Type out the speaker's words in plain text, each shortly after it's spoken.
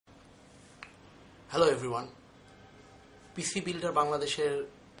Hello everyone, পিসি builder বাংলাদেশের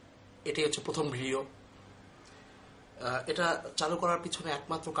এটাই হচ্ছে প্রথম ভিডিও। এটা চালু করার পিছনে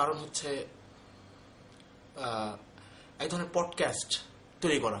একমাত্র কারণ হচ্ছে এক ধরনের পডকাস্ট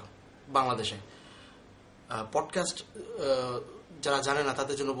তৈরি করা বাংলাদেশে। পডকাস্ট যারা জানে না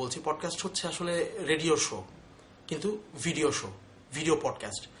তাদের জন্য বলছি, পডকাস্ট হচ্ছে আসলে রেডিও শো কিন্তু ভিডিও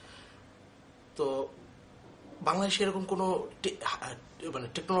পডকাস্ট। তো বাংলাদেশে এরকম কোনো মানে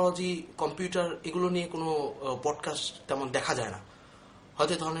টেকনোলজি, কম্পিউটার এগুলো নিয়ে কোনো পডকাস্ট তেমন দেখা যায় না।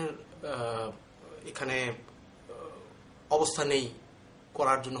 হয়তো ধরনের এখানে অবস্থা নেই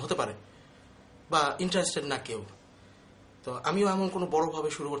করার জন্য হতে পারে, বা ইন্টারেস্টেড না কেউ। তো আমিও এমন কোনো বড়ভাবে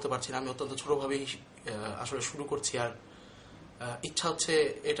শুরু করতে পারছি না, আমি অত্যন্ত ছোটভাবেই আসলে শুরু করছি। আর ইচ্ছা হচ্ছে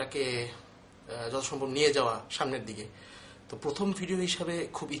এটাকে যথাসম্ভব নিয়ে যাওয়া সামনের দিকে। তো প্রথম ভিডিও হিসাবে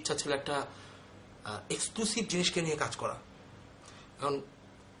খুব ইচ্ছা ছিল একটা এক্সক্লুসিভ জিনিসকে নিয়ে কাজ করা। এখন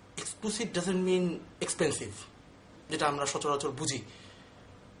এক্সক্লুসিভ ডাজন্ট মিন এক্সপেন্সিভ, যেটা আমরা সচরাচর বুঝি।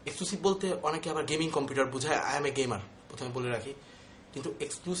 এক্সক্লুসিভ বলতে অনেকে আবার গেমিং কম্পিউটার বোঝায়। আই এম এ গেমার, প্রথমে বলে রাখি। কিন্তু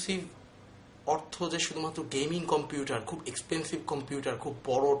এক্সক্লুসিভ অর্থ যে শুধুমাত্র গেমিং কম্পিউটার, খুব এক্সপেন্সিভ কম্পিউটার, খুব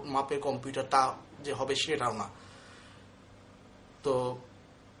বড় মাপের কম্পিউটার তা যে হবে সেটাও না। তো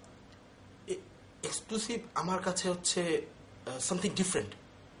এক্সক্লুসিভ আমার কাছে হচ্ছে সামথিং ডিফারেন্ট,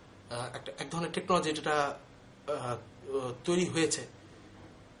 এক ধরনের টেকনোলজি যেটা তৈরি হয়েছে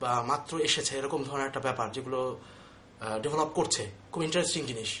বা মাত্র এসেছে, এরকম ধরনের একটা ব্যাপার যেগুলো ডেভেলপ করছে, খুব ইন্টারেস্টিং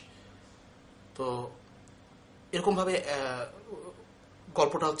জিনিস। তো এরকমভাবে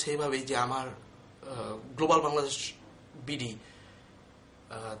গল্পটা হচ্ছে এইভাবেই যে আমার গ্লোবাল বাংলাদেশ বিডি,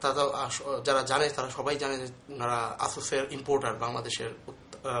 তারা যারা জানে তারা সবাই জানে যে ওনারা আসুসের ইম্পোর্টার, বাংলাদেশের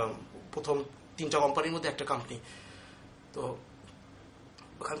প্রথম 3টা কোম্পানির মধ্যে একটা কোম্পানি। তো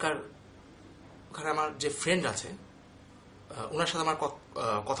ওখানে আমার যে ফ্রেন্ড আছে ওনার সাথে আমার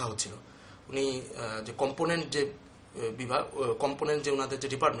কথা হচ্ছিল। উনি যে কম্পোনেন্ট যে বিভাগ, কম্পোনেন্ট যে ওনাদের যে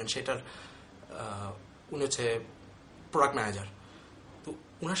ডিপার্টমেন্ট, সেটার উনি হচ্ছে প্রোডাক্ট ম্যানেজার। তো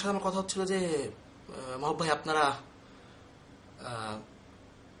ওনার সাথে আমার কথা হচ্ছিল যে মাহবুব ভাই, আপনারা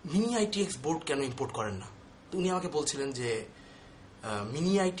mini-itx বোর্ড কেন ইম্পোর্ট করেন না? তো উনি আমাকে বলছিলেন যে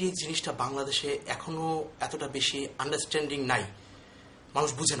mini-itx জিনিসটা বাংলাদেশে এখনো এতটা বেশি আন্ডারস্ট্যান্ডিং নাই,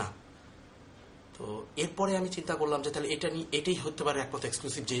 মানুষ বুঝে না। তো এরপরে আমি চিন্তা করলাম যে তাহলে এটাই হতে পারে একমাত্র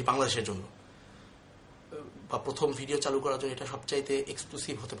এক্সক্লুসিভ যে বাংলাদেশের জন্য, বা প্রথম ভিডিও চালু করার জন্য এটা সবচাইতে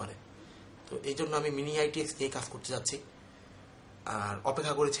এক্সক্লুসিভ হতে পারে। তো এই জন্য আমি mini-itx নিয়ে কাজ করতে যাচ্ছি। আর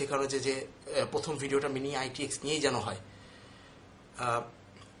অপেক্ষা করেছি এই কারণে যে প্রথম ভিডিওটা mini-itx নিয়েই যেন হয়।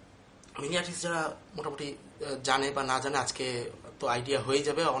 mini-itx যারা মোটামুটি জানে বা না জানে, আজকে তো আইডিয়া হয়ে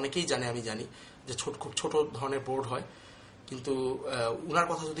যাবে। অনেকেই জানে, আমি জানি যে খুব ছোট ধরনের বোর্ড হয়, কিন্তু ওনার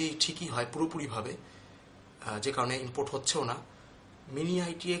কথা যদি ঠিকই হয় পুরোপুরিভাবে, যে কারণে ইম্পোর্ট হচ্ছেও না।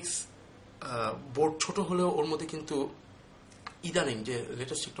 mini-itx বোর্ড ছোট হলেও ওর মধ্যে কিন্তু ইদানিং যে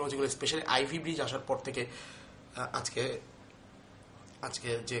লেটেস্ট টেকনোলজিগুলো, স্পেশালি আইভি ব্রিজ আসার পর থেকে আজকে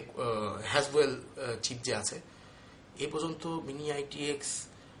যে হ্যাজওয়েল চিপ যে আছে, এই পর্যন্ত mini-itx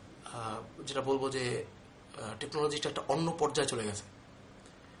যেটা বলবো যে টেকনোলজিটা একটা অন্য পর্যায়ে চলে গেছে।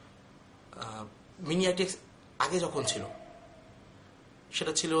 mini-itx আগে যখন ছিল,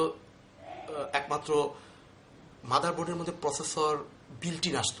 সেটা ছিল একমাত্র মাদারবোর্ডের মধ্যে প্রসেসর বিল্ট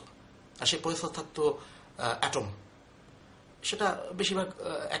ইন আসতো, আর সেই প্রসেসর থাকতো অ্যাটম। সেটা বেশিরভাগ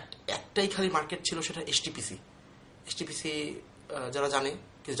একটাই খালি মার্কেট ছিল, সেটা এইচটিপিসি। যারা জানে,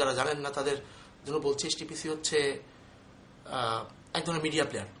 কিন্তু যারা জানেন না তাদের জন্য বলছি, এইচটিপিসি হচ্ছে এক ধরনের মিডিয়া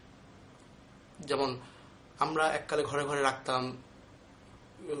প্লেয়ার। যেমন আমরা এককালে ঘরে ঘরে রাখতাম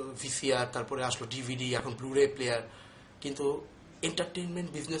ভিসিআর, তারপরে আসলো ডিভিডি, এখন ব্লুরে প্লেয়ার। কিন্তু এন্টারটেইনমেন্ট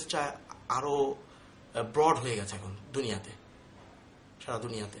বিজনেসটা আরো ব্রড হয়ে গেছে এখন দুনিয়াতে, সারা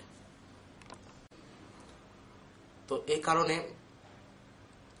দুনিয়াতে। তো এই কারণে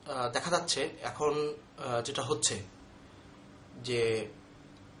দেখা যাচ্ছে এখন যেটা হচ্ছে যে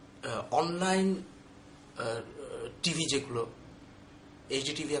অনলাইন টিভি, যেগুলো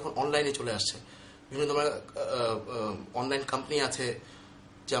এইচডি টিভি এখন অনলাইনে চলে আসছে। বিভিন্ন ধরনের অনলাইন কোম্পানি আছে,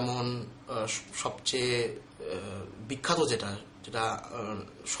 যেমন সবচেয়ে বিখ্যাত যেটা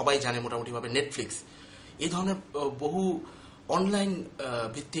সবাই জানে মোটামুটিভাবে, নেটফ্লিক্স। এই ধরনের বহু অনলাইন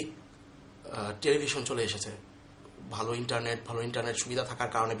ভিত্তিক টেলিভিশন চলে এসেছে। ভালো ইন্টারনেট সুবিধা থাকার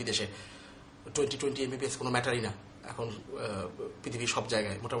কারণে বিদেশে 20 Mbps কোনো ম্যাটারই না এখন পৃথিবীর সব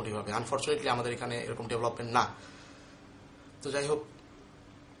জায়গায় মোটামুটিভাবে। আনফর্চুনেটলি আমাদের এখানে এরকম ডেভেলপমেন্ট না। তো যাই হোক,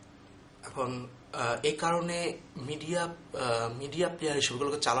 এখন এই কারণে মিডিয়া প্লেয়ার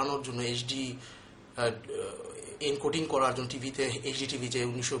হিসেবেগুলোকে চালানোর জন্য, এইচডি এনকোডিং করার জন্য টিভিতে, এইচডি টিভি যে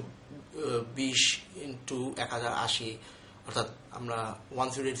 1920x1080 অর্থাৎ আমরা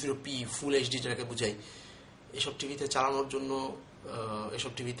 1080p ফুল এইচডি যেটাকে বুঝাই, এসব টিভিতে চালানোর জন্য,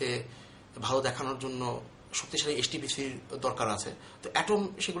 এসব টিভিতে ভালো দেখানোর জন্য শক্তিশালী এইচটিপিসির দরকার আছে। তো অ্যাটম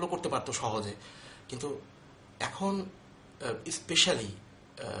সেগুলো করতে পারতো সহজে, কিন্তু এখন স্পেশালি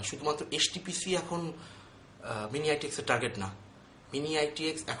শুধুমাত্র এইচটিপিসি এখন মিনি আইটিএক্স এর টার্গেট না। মিনি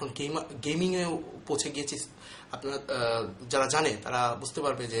আইটিএক্স এখন গেমিংয়ে পৌঁছে গিয়েছে। আপনারা যারা জানে তারা বুঝতে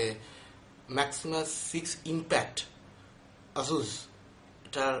পারবে যে ম্যাক্সিমাস 6 ইম্প্যাক্ট আসুস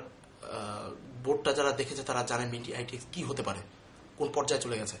এটার বোর্ডটা যারা দেখেছে তারা জানে মিনি আইটিএক্স কি হতে পারে, কোন পর্যায়ে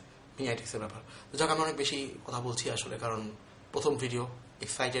চলে গেছে মিনি আইটিএক্স এর ব্যাপার। তো যাক, আমি অনেক বেশি কথা বলছি আসলে, কারণ প্রথম ভিডিও,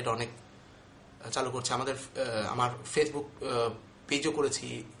 এক্সাইটেড অনেক, চালু করছে। আমার ফেসবুক পেজও করেছি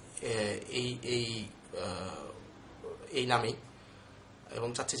এই এই এই নামেই, এবং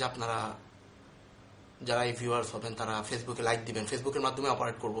চাচ্ছি যে আপনারা যারা এই ভিউয়ার্স হবেন তারা ফেসবুকে লাইক দিবেন। ফেসবুকের মাধ্যমে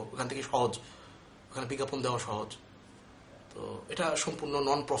অপারেট করব, ওখান থেকে সহজ, ওখানে বিজ্ঞাপন দেওয়া সহজ। তো এটা সম্পূর্ণ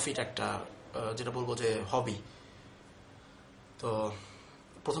নন প্রফিট একটা, যেটা বলবো যে হবি। তো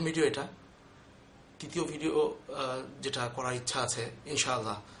প্রথম ভিডিও এটা। দ্বিতীয় ভিডিও যেটা করার ইচ্ছা আছে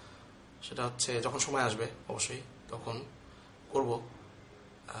ইনশাআল্লাহ, সেটা হচ্ছে যখন সময় আসবে অবশ্যই তখন করব।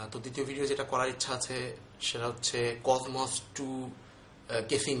 তো দ্বিতীয় ভিডিও যেটা করার ইচ্ছা আছে সেটা হচ্ছে কসমস 2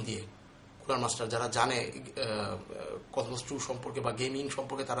 কেসিং দিয়ে। কুলার মাস্টার যারা জানে কসমস 2 সম্পর্কে বা গেমিং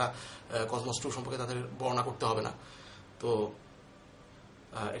সম্পর্কে, তারা কসমস 2 সম্পর্কে তাদের বর্ণনা করতে হবে না। তো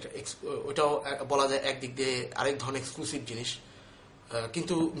ওইটাও বলা যায় একদিক দিয়ে আরেক ধরনের এক্সক্লুসিভ জিনিস।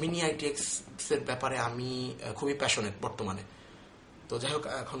 কিন্তু মিনি আইটিএক্স এর ব্যাপারে আমি খুবই প্যাশনেট বর্তমানে। তো যাই হোক,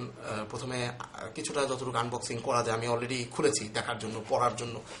 এখন প্রথমে কিছুটা যতটুকু আনবক্সিং করা যায় আমি অলরেডি খুলেছি, দেখার জন্য, পড়ার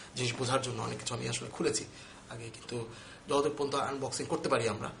জন্য, জিনিস বোঝার জন্য অনেক কিছু আমি আসলে খুলেছি আগে, কিন্তু যতদূর পর্যন্ত আনবক্সিং করতে পারি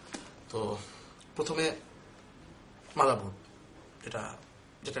আমরা। তো প্রথমে মাদারবোর্ড,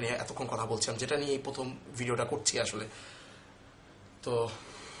 যেটা নিয়ে এতক্ষণ কথা বলছিলাম, যেটা নিয়ে এই প্রথম ভিডিওটা করছি আসলে। তো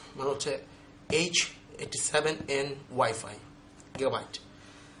মানে হচ্ছে H87N ওয়াইফাই গিগাবাইট।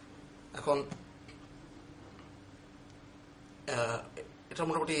 এখন এটা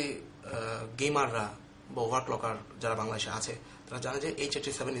মোটামুটি গেমাররা বা ওভারক্লকার যারা বাংলাদেশে আছে তারা জানে যে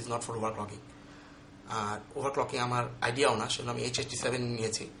H87 is not for overclocking. R overclocking আমার আইডিয়াও না, সেজন্য আমি H87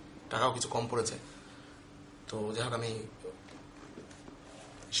 নিয়েছি, টাকাও কিছু কম পড়েছে। তো যাই হোক, আমি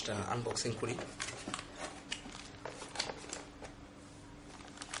সেটা আনবক্সিং করি।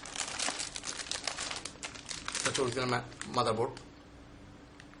 Original motherboard.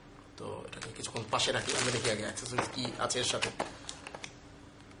 তো এটাকে কিছুক্ষণ পাশে রাখি, আমরা দেখি আগে অ্যাক্সেসরিজ কি আছে এর সাথে।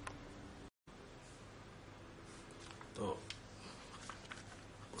 তো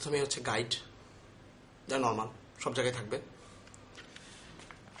প্রথমে হচ্ছে গাইড, যা নর্মাল সব জায়গায় থাকবে।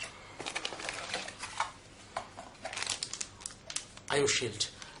 আইও শিল্ড।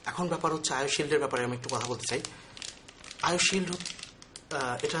 এখন ব্যাপার হচ্ছে আইও শিল্ডের ব্যাপারে আমি একটু কথা বলতে চাই। আইও শিল্ড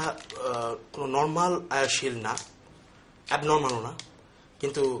এটা কোনো নর্মাল আইও শিল্ড না, অ্যাবনর্মালও না,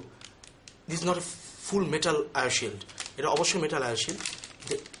 কিন্তু this not a full metal IO shield. এটা অবশ্যই মেটাল আইও শিল্ড,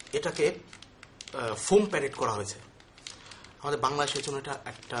 এটাকে ফোম প্যাডেড করা হয়েছে। আমাদের বাংলাদেশের জন্য এটা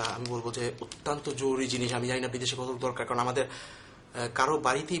একটা, আমি বলবো যে অত্যন্ত জরুরি জিনিস। আমি জানি না বিদেশে কত দরকার, কারণ আমাদের কারো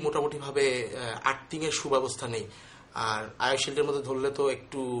বাড়িতেই মোটামুটিভাবে আর্থিংয়ের সুব্যবস্থা নেই। আর আইও শিল্ডের মধ্যে ধরলে তো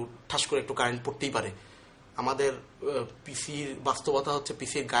একটু ঠাস করে একটু কারেন্ট পড়তেই পারে। আমাদের পিসির বাস্তবতা হচ্ছে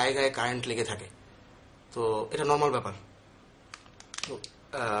পিসির গায়ে গায়ে কারেন্ট লেগে থাকে। তো এটা নর্মাল ব্যাপার। তো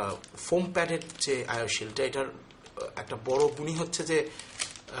ফোম প্যাডের যে আইও শিল্ডটা, এটার একটা বড় গুণই হচ্ছে যে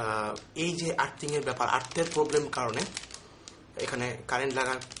এই যে আর্থিংয়ের ব্যাপার, আর্থের প্রবলেম কারণে এখানে কারেন্ট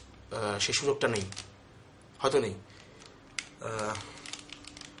লাগার সে সুযোগটা নেই, হয়তো নেই।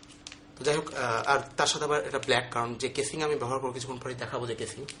 তো যাই হোক, আর তার সাথে আবার এটা ব্ল্যাক, কারণ যে কেসিং আমি ব্যবহার করবো কিছুক্ষণ পরে দেখাবো যে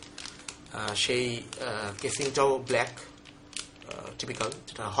কেসিং, সেই কেসিংটাও ব্ল্যাক, টিপিক্যাল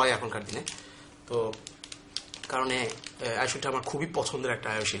যেটা হয় এখনকার দিনে। তো কারণে আইও শিল্ডটা আমার খুবই পছন্দের একটা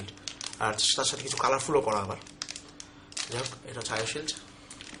আইও শিল্ড, আর তার সাথে কিছু কালারফুলও করা আবার। যাই হোক, এটা হচ্ছে আইও শিল্ড।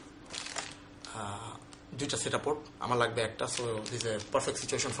 দুইটা সেট আপ পোর্ট আমার লাগবে একটা, so this A perfect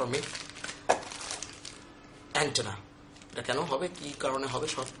situation for me. Antenna, এটা কেন হবে, কি কারণে হবে,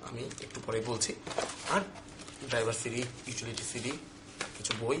 সব আমি একটু পরে বলছি। আর ড্রাইভার সিডি, ইউটিলিটি সিডি,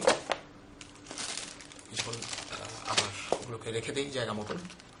 কিছু বই, কিছুক্ষণ আবার ওগুলোকে রেখে দিই জায়গা মতন।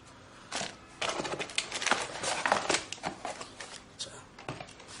 আচ্ছা,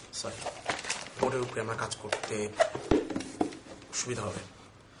 সরি, বোর্ডের উপরে আমার কাজ করতে সুবিধা হবে।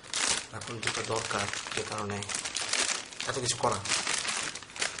 এখন যেটা দরকার, যে কারণে এত কিছু করা,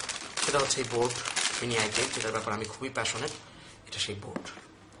 সেটা হচ্ছে এই বোর্ড মিনি আইটিএক্স, যেটার ব্যাপারে আমি খুবই প্যাশনেট। এটা সেই বোর্ড।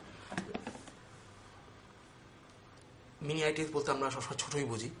 মিনি আইটিএক্স বলতে আমরা সবসময় ছোটই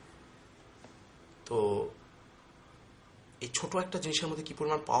বুঝি। তো এই ছোট একটা জিনিসের মধ্যে কি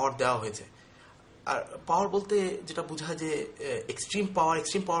পরিমাণ পাওয়ার দেওয়া হয়েছে। আর পাওয়ার বলতে যেটা বোঝায় যে এক্সট্রিম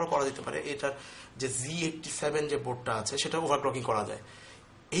পাওয়ার করা যেতে পারে। এটার যে Z87 যে বোর্ডটা আছে সেটা ওভারক্লকিং করা যায়,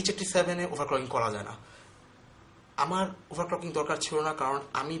 H87-এ ওভারক্লকিং করা যায় না। আমার ওভারক্লকিং দরকার ছিল না, কারণ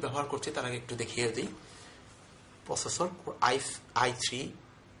আমি ব্যবহার করছি, তার আগে একটু দেখিয়ে দিই। প্রসেসর i3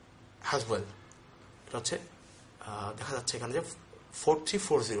 Haswell, এটা হচ্ছে দেখা যাচ্ছে এখানে যে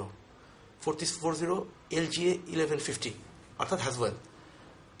 4340 LGA 1150, অর্থাৎ Haswell।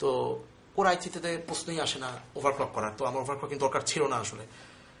 তো ওর i3-তে প্রশ্নই আসে না ওভারক্লক করার, তো আমার ওভারক্লকিং দরকার ছিল না আসলে।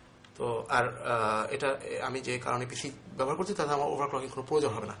 তো আর এটা আমি যে কারণে পিসি ব্যবহার করছি তাতে আমার ওভারক্লকিং কোনো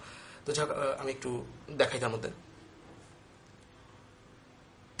প্রয়োজন হবে না। তো যাক, আমি একটু দেখাই। তার মধ্যে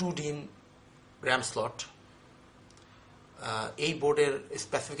 2 DIMM র্যাম স্লট, এই বোর্ডের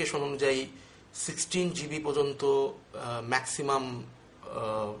স্পেসিফিকেশন অনুযায়ী 16 GB পর্যন্ত ম্যাক্সিমাম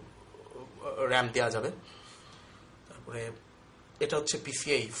র্যাম দেওয়া যাবে। তারপরে এটা হচ্ছে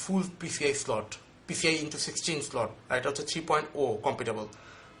পিসিআই, ফুল PCI slot, PCI into 16 slot, আর এটা হচ্ছে 3.0 কম্পিটেবল।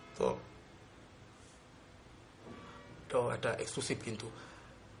 তো এটাও একটা এক্সক্লুসিভ। কিন্তু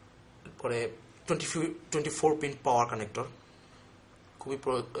পরে 24 পিন পাওয়ার কানেক্টর, খুবই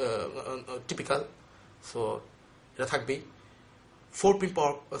টিপিক্যাল, সো এটা থাকবেই। 4 পিন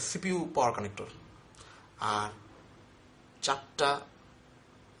পাওয়ার সিপিইউ পাওয়ার কানেক্টর, আর 4টা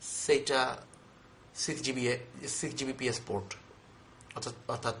সেইটা 6 GBps পোর্ট,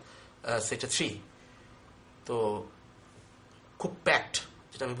 অর্থাৎ সেটা 3। তো খুব প্যাকড,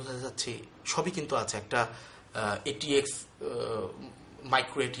 যেটা আমি বোঝাতে চাচ্ছি, সবই কিন্তু আছে। একটা এটিএক্স,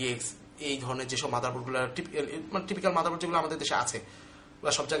 মাইক্রো এটিএক্স, এই ধরনের যেসব মাদারবোর্ডগুলো মানে টিপিক্যাল মাদারবোর্ড যেগুলো আমাদের দেশে আছে বা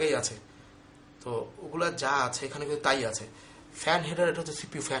সব জায়গায় আছে, তো ওগুলা যা আছে এখানে কিন্তু তাই আছে। ফ্যান হেডার, এটা হচ্ছে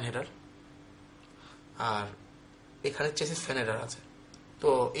সিপিইউ ফ্যান হেডার, আর এখানে চেসিস ফ্যান হেডার আছে। তো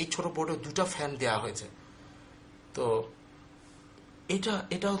এই ছোট বোর্ডে 2টা ফ্যান দেওয়া হয়েছে। তো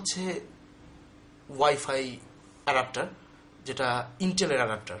এটা হচ্ছে ওয়াইফাই অ্যাডাপ্টার, যেটা ইন্টেলের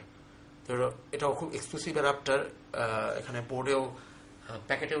অ্যাডাপ্টার। তো এটাও খুব এক্সক্লুসিভ অ্যাডাপ্টার। এখানে বোর্ডেও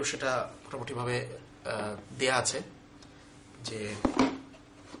প্যাকেটেও সেটা মোটামুটিভাবে দেয়া আছে, যে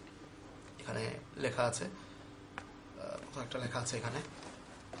এখানে লেখা আছে, কোথাও একটা লেখা আছে এখানে।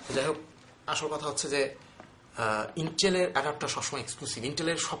 যাই হোক, আসল কথা হচ্ছে যে ইন্টেলের অ্যাডাপ্টার সবসময় এক্সক্লুসিভ।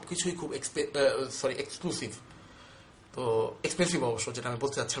 ইন্টেলের সবকিছুই খুব এক্সক্লুসিভ। তো এক্সপেন্সিভ অবশ্য, যেটা আমি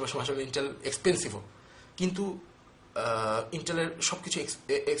বলতে চাচ্ছিলাম, আসলে ইন্টেল এক্সপেন্সিভও, কিন্তু ইন্টেলের সবকিছু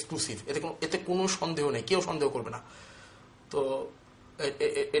এক্সক্লুসিভ, এতে কোনো সন্দেহ নেই, কেউ সন্দেহ করবে না। তো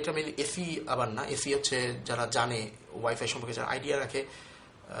এটা মেনলি এসি আবার না, এসি হচ্ছে যারা জানে ওয়াইফাই সম্পর্কে, যারা আইডিয়া রাখে,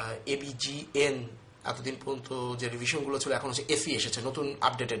 ABGN এতদিন পর্যন্ত যে রিভিশনগুলো ছিল, এখন হচ্ছে এসি এসেছে নতুন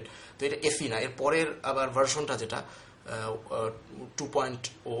আপডেটেড। তো এটা এসি না, এর পরের আবার ভার্সনটা যেটা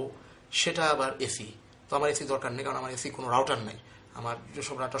 2.0, সেটা আবার এসি। তো আমার এসি দরকার নেই, কারণ আমার এসি কোনো রাউটার নাই, আমার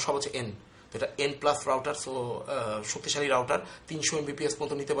যেসব রাউটার সব হচ্ছে এন। তো এটা N+ রাউটার, সো শক্তিশালী রাউটার, 300 Mbps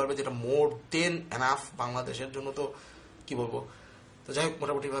পর্যন্ত নিতে পারবে, যেটা মোর দেন এনাফ বাংলাদেশের জন্য। তো কি বলবো, তো যাই হোক,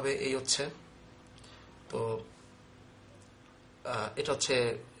 মোটামুটিভাবে এই হচ্ছে। তো এটা হচ্ছে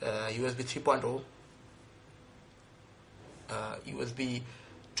USB 3.0, USB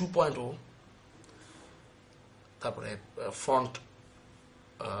 2.0, তারপরে ফ্রন্ট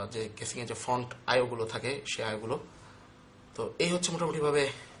যে কেসিংয়ে যে ফ্রন্ট আয়োগুলো থাকে, সে আয়োগুলো। তো এই হচ্ছে মোটামুটিভাবে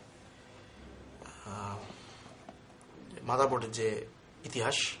মাদারবোর্ডের যে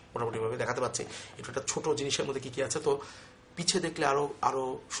ইতিহাস, মোটামুটিভাবে দেখাতে পাচ্ছি। এটা একটা ছোট জিনিসের মধ্যে কি কি আছে। তো পিছে দেখলে আরো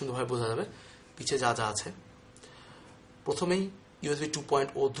সুন্দরভাবে বোঝা যাবে পিছে যা যা আছে। প্রথমেই USB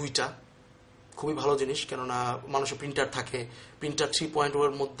 2.0 2টা, খুবই ভালো জিনিস, কেননা মানুষের প্রিন্টার থাকে, প্রিন্টার 3.0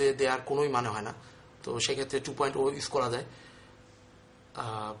 এর মধ্যে দেওয়ার কোনোই মানে হয় না। তো সেক্ষেত্রে 2.0 ইউজ করা যায়।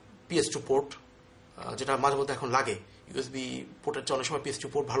 PS2 পোর্ট, যেটা মাঝে মধ্যে এখন লাগে, USB পোর্টের চেয়ে অনেক সময় PS2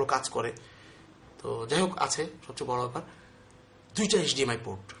 পোর্ট ভালো কাজ করে। তো যাই হোক, আছে। সবচেয়ে বড় ব্যাপার 2টা HDMI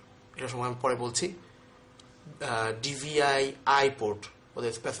পোর্ট, এটা সময় আমি পরে বলছি। DVI-I পোর্ট,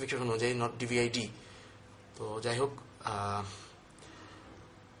 ওদের স্পেসিফিকেশন অনুযায়ী, নট DVI-D। তো যাই হোক,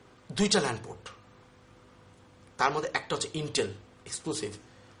 2টা ল্যান্ড পোর্ট, তার মধ্যে একটা হচ্ছে ইন্টেল এক্সক্লুসিভ,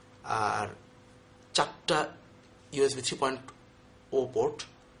 আর 4টা USB 3.0 পোর্ট,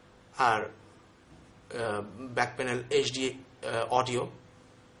 আর ব্যাক প্যানেল HD অডিও।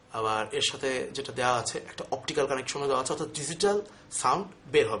 আবার এর সাথে যেটা দেওয়া আছে, একটা অপটিক্যাল কানেকশনও দেওয়া আছে, অর্থাৎ ডিজিটাল সাউন্ড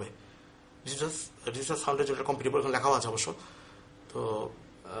বের হবে। ডিজিটাল সাউন্ডের যেটা কম্পিটেবল, এখানে লেখাও আছে অবশ্য। তো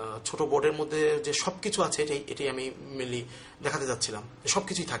ছোট বোর্ডের মধ্যে যে সব কিছু আছে, এটাই আমি মেনলি দেখাতে যাচ্ছিলাম, সব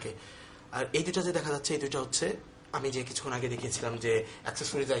কিছুই থাকে। আর এই দুটা যে দেখা যাচ্ছে, এই দুইটা হচ্ছে আমি যে কিছুক্ষণ আগে দেখিয়েছিলাম যে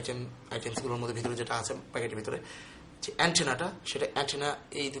অ্যাক্সেসরিজ আইটেমসগুলোর মধ্যে ভিতরে যেটা আছে প্যাকেটের ভিতরে, যে অ্যান্টেনাটা, সেটা অ্যান্টেনা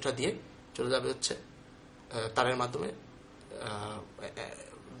এই দুটা দিয়ে চলে যাবে হচ্ছে তারের মাধ্যমে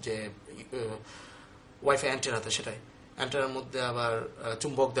যে ওয়াইফাই অ্যান্টেনাতে, সেটাই অ্যান্টেনার মধ্যে আবার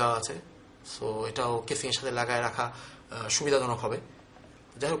চুম্বক দেওয়া আছে, সো এটাও কেসিংয়ের সাথে লাগায় রাখা সুবিধাজনক হবে।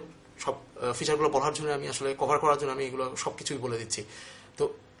 যাই হোক, সব ফিচারগুলো বলার জন্য আমি আসলে কভার করার জন্য আমি এগুলো সব কিছুই বলে দিচ্ছি। তো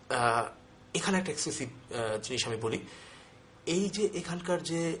এখানে একটা এক্সক্লুসিভ জিনিস আমি বলি, এই যে এখানকার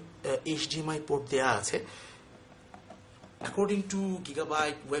যে HDMI পোর্ট দেয়া আছে, অ্যাকর্ডিং টু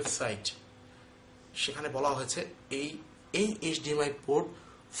গিগাবাইট ওয়েবসাইট, সেখানে বলা হয়েছে এই HDMI পোর্ট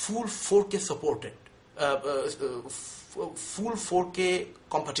ফুল 4K সাপোর্টেড, ফুল 4K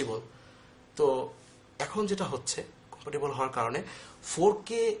কম্প্যাটিবল। তো এখন যেটা হচ্ছে, কম্প্যাটিবল হওয়ার কারণে 4K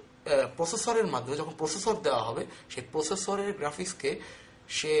প্রসেসরের মাধ্যমে যখন প্রসেসর দেওয়া হবে, সেই প্রসেসরের গ্রাফিক্সকে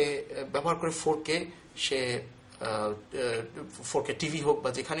সে ব্যবহার করে 4K, সে 4K টিভি হোক বা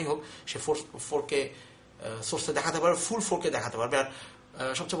যেখানেই হোক, সে 4K সোর্সে দেখাতে পারবে, ফুল 4K দেখাতে পারবে। আর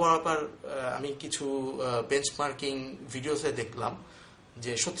সবচেয়ে বড় ব্যাপার, আমি কিছু বেঞ্চমার্কিং ভিডিওসে দেখলাম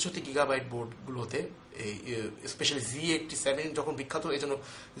যে সত্যি সত্যি গিগাবাইট বোর্ডগুলোতে, এই স্পেশালি Z87 যখন বিখ্যাত, এই জন্য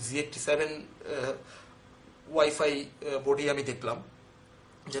Z87 ওয়াইফাই বোর্ডই আমি দেখলাম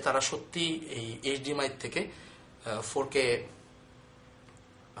যে তারা সত্যি এই HDMI থেকে 4K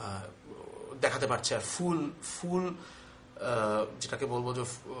দেখাতে পারছে। আর ফুল যেটাকে বলবো যে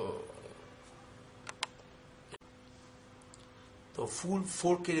তো ফুল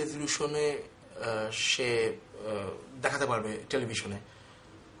 4K রেজলিউশনে সে দেখাতে পারবে টেলিভিশনে।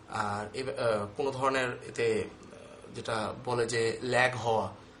 আর কোনো ধরনের এতে যেটা বলে যে ল্যাগ হওয়া,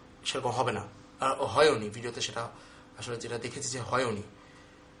 সেরকম হবে না, আর হয়ওনি ভিডিওতে, সেটা আসলে যেটা দেখেছি যে হয়ওনি।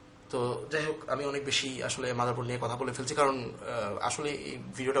 তো যাই হোক, আমি অনেক বেশি আসলে মাদারবোর্ড নিয়ে কথা বলে ফেলছি, কারণ আসলে এই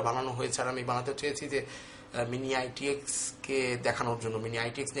ভিডিওটা বানানো হয়েছে আর আমি বানাতে চেয়েছি যে mini-itx কে দেখানোর জন্য,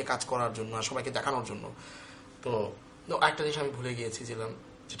 mini-itx নিয়ে কাজ করার জন্য, আর সবাইকে দেখানোর জন্য। তো একটা জিনিস আমি ভুলে গিয়েছিলাম,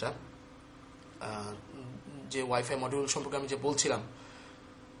 যেটা যে ওয়াইফাই মডিউল সম্পর্কে আমি যে বলছিলাম,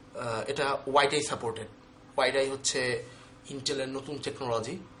 এটা ওয়াইডাই সাপোর্টেড। ওয়াইডাই হচ্ছে ইন্টেলের নতুন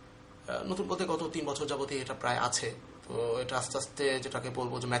টেকনোলজি, নতুন বলতে গত 3 বছর যাবতীয় এটা প্রায় আছে। তো এটা আস্তে আস্তে যেটাকে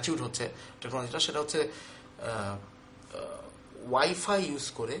বলবো যে ম্যাচিউর হচ্ছে টেকনোলজিটা, সেটা হচ্ছে ওয়াইফাই ইউজ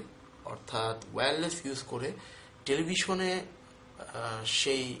করে, অর্থাৎ ওয়্যারলেস ইউজ করে টেলিভিশনে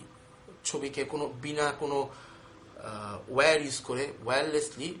সেই ছবিকে বিনা কোনো ওয়্যার ইউজ করে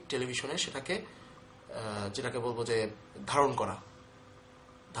ওয়্যারলেসলি টেলিভিশনে সেটাকে যেটাকে বলবো যে ধারণ করা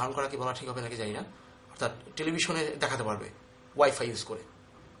কি বলা ঠিক হবে নাকি জানি না, অর্থাৎ টেলিভিশনে দেখাতে পারবে ওয়াইফাই ইউজ করে।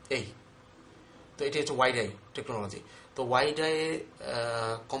 তো এটি হচ্ছে ওয়াইডাই টেকনোলজি। তো ওয়াইডাই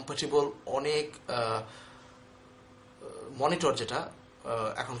কম্প্যাটিবল অনেক মনিটর যেটা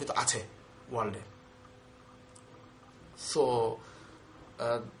এখন কিন্তু আছে ওয়ার্ল্ডে। সো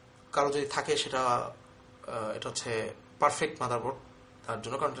কারো যদি থাকে, সেটা এটা হচ্ছে পারফেক্ট মাদারবোর্ড তার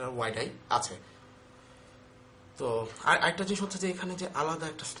জন্য, কারণ এটা ওয়াইডাই আছে। তো আর একটা জিনিস হচ্ছে যে এখানে যে আলাদা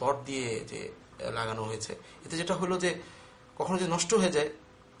একটা স্লট দিয়ে যে লাগানো হয়েছে, এতে যেটা হলো যে কখনো যে নষ্ট হয়ে যায়,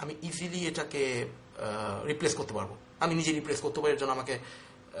 আমি ইজিলি এটাকে রিপ্লেস করতে পারবো, আমি নিজে রিপ্লেস করতে পারি, এর জন্য আমাকে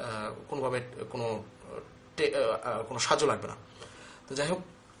কোনোভাবে কোনো সাহায্য লাগবে না। তো যাই হোক,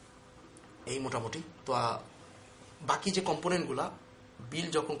 এই মোটামুটি। তো বাকি যে কম্পোনেন্টগুলা বিল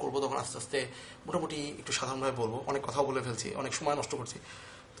যখন করবো, তখন আস্তে আস্তে মোটামুটি একটু সাধারণভাবে বলবো, অনেক কথাও বলে ফেলছি, অনেক সময় নষ্ট করছি,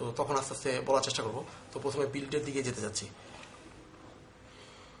 তো তখন আস্তে আস্তে বলার চেষ্টা করবো। তো প্রথমে বিল্ডের দিকে যেতে যাচ্ছি।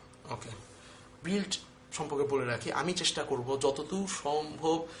 ওকে, বিল্ড সম্পর্কে বলে রাখি, আমি চেষ্টা করব যতদূর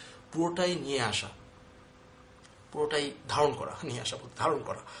সম্ভব পুরোটাই নিয়ে আসা, পুরোটাই ধারণ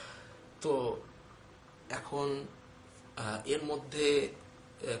করা। তো এখন এর মধ্যে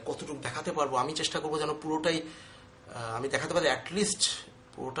কতটুকু দেখাতে পারবো, আমি চেষ্টা করবো যেন পুরোটাই আমি দেখাতে পারি। অ্যাটলিস্ট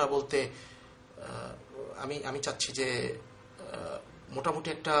পুরোটা বলতে আমি চাচ্ছি যে মোটামুটি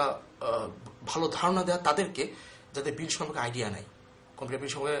একটা ভালো ধারণা দেওয়া তাদেরকে, যাদের বিল সম্পর্কে আইডিয়া নাই, কম্পিউটার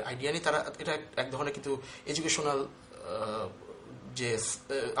বিল সম্পর্কে আইডিয়া নেই, তারা এটা এক ধরনের কিন্তু এডুকেশনাল, যে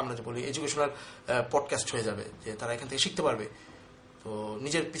আমরা যে বলি এডুকেশনাল পডকাস্ট হয়ে যাবে, যে তারা এখান থেকে শিখতে পারবে। তো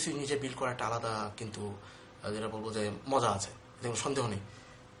নিজের পিছু নিজে বিল করা একটা আলাদা কিন্তু যেটা বলবো যে মজা আছে, এতে কোনো সন্দেহ নেই।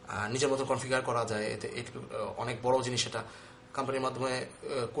 নিজের মতো কনফিগার করা যায়, এতে অনেক বড় জিনিস। এটা কোম্পানির মাধ্যমে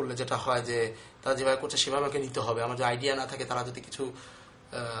করলে যেটা হয় যে তারা যেভাবে করছে সেভাবে আমাকে নিতে হবে। আমার যদি আইডিয়া না থাকে, তারা যদি কিছু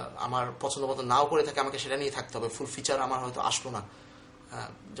আমার পছন্দ মতো নাও করে থাকে, আমাকে সেটা নিয়ে থাকতে হবে। ফুল ফিচার আমার হয়তো আসলো না,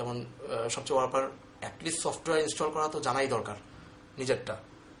 যেমন সবচেয়ে বড় ব্যাপার, অ্যাটলিস্ট সফটওয়্যার ইনস্টল করা তো জানাই দরকার নিজেরটা,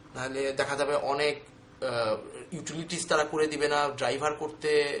 নাহলে দেখা যাবে অনেক ইউটিলিটিস তারা করে দিবে না। ড্রাইভার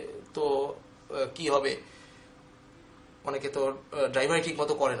করতে তো কি হবে, অনেকে তো ড্রাইভারই ঠিক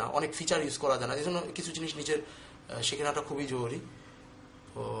মতো করে না, অনেক ফিচার ইউজ করা যায় না, এই জন্য কিছু জিনিস নিজের শিখে নেওয়াটা খুবই জরুরি।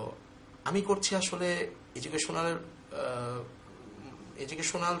 তো আমি করছি আসলে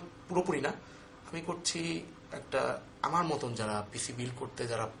এডুকেশনাল পুরোপুরি না, আমি করছি একটা আমার মতন যারা পিসি বিল্ড করতে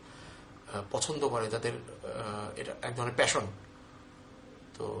যারা পছন্দ করে, যাদের এটা এক ধরনের প্যাশন,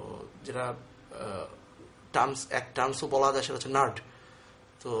 তো যেটা টার্মসও বলা যায় সেটা হচ্ছে নার্ড,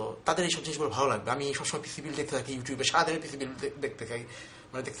 তো তাদের এইসব জিনিসগুলো ভালো লাগবে। আমি সবসময় পিসি বিল্ড দেখতে থাকি ইউটিউবে, সারাদিনে পিসি বিল্ড দেখতে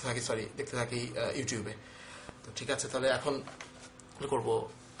থাকি ইউটিউবে। তো ঠিক আছে, তাহলে এখন করবো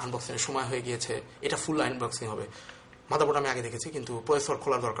আনবক্সিং এর সময় হয়ে গিয়েছে। এটা ফুল আনবক্সিং হবে। মাদারবোর্ড আমি আগে দেখেছি, কিন্তু প্রসেসর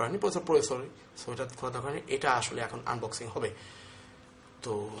খোলার দরকার নেই, প্রসেসর সো এটা খোলার দরকার নেই। এটা আসলে এখন আনবক্সিং হবে।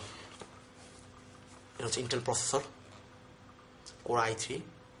 তো এটা হচ্ছে ইন্টেল প্রসেসর, কোর i3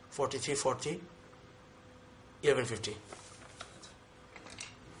 4340 1150।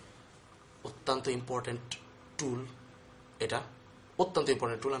 অত্যন্ত ইম্পর্টেন্ট টুল, এটা অত্যন্ত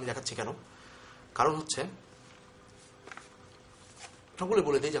ইম্পর্টেন্ট টুল। আমি দেখাচ্ছি কেন, কারণ হচ্ছে সবগুলো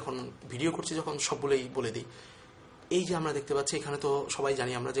বলে দিই, যখন ভিডিও করছি যখন সবগুলোই বলে দিই। এই যে আমরা দেখতে পাচ্ছি এখানে, তো সবাই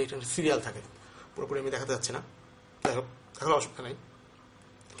জানি আমরা যে এখানে সিরিয়াল থাকে, পুরোপুরি আমি দেখাতে যাচ্ছি না, দেখার অসুবিধা নেই,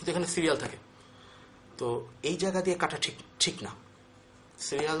 কিন্তু এখানে সিরিয়াল থাকে। তো এই জায়গা দিয়ে কাটা ঠিক না।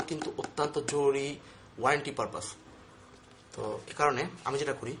 সিরিয়াল কিন্তু অত্যন্ত জরুরি ওয়ারেন্টি পারপাস। তো এ কারণে আমি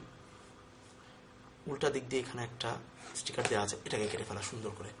যেটা করি, উল্টা দিক দিয়ে এখানে একটা স্টিকার দেওয়া আছে, এটাকে কেটে ফেলা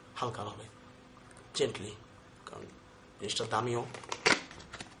সুন্দর করে, হালকাভাবে, জেন্টলি, কারণ জিনিসটা দামিও।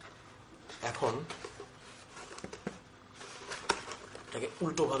 এখন এটাকে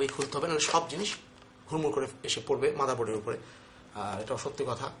উল্টোভাবেই খুলতে হবে, নাহলে সব জিনিস হুড়মুড় করে এসে পড়বে মাদারবোর্ডের উপরে। আর এটাও সত্যি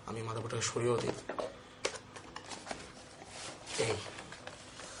কথা, আমি মাদারবোর্ডটাকে সরিয়েও দিই। এই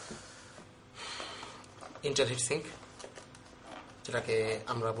ইন্টেল হিটসিঙ্ক, যেটাকে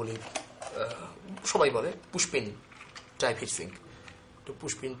আমরা বলি, সবাই বলে পুশপিন টাইপ হিটসিঙ্ক, একটু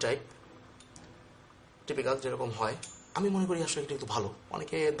পুশপিন টাইপ টিপিক্যাল যেরকম হয়। আমি মনে করি আসলে এটা কিন্তু ভালো।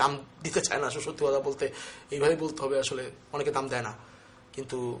 অনেকে দাম দিতে চায় না, আসলে সত্যি কথা বলতে এইভাবে বলতে হবে, আসলে অনেকে দাম দেয় না,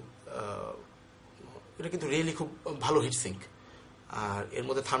 কিন্তু এটা কিন্তু রিয়েলি খুব ভালো হিটসিঙ্ক। আর এর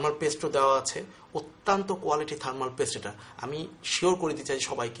মধ্যে থার্মাল পেস্টও দেওয়া আছে, অত্যন্ত কোয়ালিটি থার্মাল পেস্ট। এটা আমি শিওর করে দিতে চাই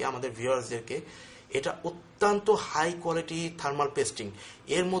সবাইকে, আমাদের ভিউয়ার্সদেরকে, এটা অত্যন্ত হাই কোয়ালিটি থার্মাল পেস্টিং।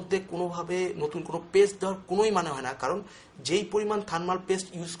 এর মধ্যে কোনোভাবে নতুন কোনো পেস্ট দেওয়ার কোনোই মানে হয় না, কারণ যেই পরিমাণ থার্মাল পেস্ট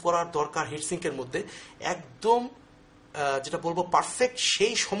ইউজ করার দরকার হিটসিঙ্কের মধ্যে, একদম যেটা বলবো পারফেক্ট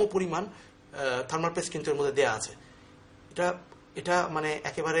সেই সমপরিমাণ থার্মাল পেস্ট কিন্তু এর মধ্যে দেওয়া আছে। এটা মানে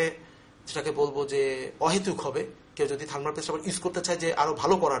একেবারে যেটাকে বলবো যে অহেতুক হবে কেউ যদি থার্মাল পেস্ট আবার ইউজ করতে চায় যে আরো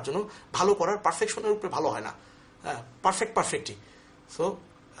ভালো করার জন্য। ভালো করার পারফেকশনের উপরে ভালো হয় না, পারফেক্টই। সো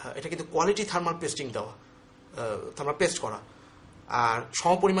এটা কিন্তু কোয়ালিটি থার্মাল পেস্টিং দেওয়া, থার্মাল পেস্ট করা, আর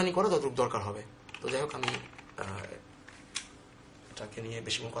সমপরিমাণই করা যতটুকু দরকার হবে। তো যাই হোক, আমি এটাকে নিয়ে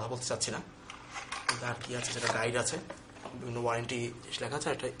বেশি কোনো কথা বলতে চাচ্ছি না। আর কি আছে, যেটা গাইড আছে, বিভিন্ন ওয়ারেন্টি লেখা আছে,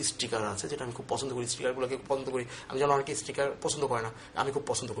 একটা স্টিকার আছে, যেটা আমি খুব পছন্দ করি। স্টিকারগুলোকে খুব পছন্দ করি আমি, যেন অনেকে স্টিকার পছন্দ করে না, আমি খুব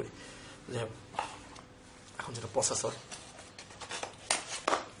পছন্দ করি। যাই হোক, এখন যেটা প্রসেসর,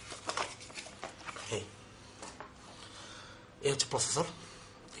 এই হচ্ছে প্রসেসর।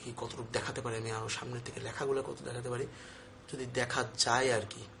 দেখি কতটুকু দেখাতে পারি আমি, আরো সামনের থেকে লেখাগুলো কত দেখাতে পারি, যদি দেখা যায় আর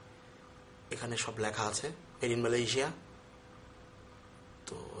কি। এখানে সব লেখা আছে, মেড ইন মালয়েশিয়া।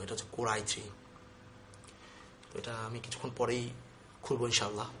 তো এটা হচ্ছে কোর i3। তো এটা আমি কিছুক্ষণ পরেই খুলবো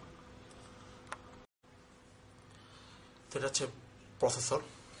ইনশাআল্লাহ। তো এটা হচ্ছে প্রসেসর,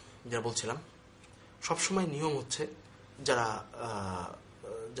 যেটা বলছিলাম। সবসময় নিয়ম হচ্ছে,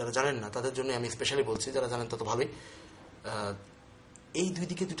 যারা জানেন না তাদের জন্য আমি স্পেশালি বলছি, যারা জানেন তত ভালোই। এই দুই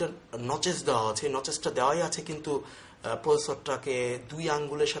দিকে দুইটা নচেস দেওয়া আছে, নচেসটা দেওয়াই আছে কিন্তু প্রসেসরটাকে দুই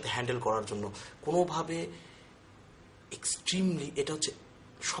আঙ্গুলের সাথে হ্যান্ডেল করার জন্য। কোনোভাবে এক্সট্রিমলি, এটা হচ্ছে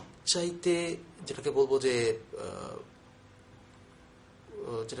সবচাইতে যেটাকে বলবো যে,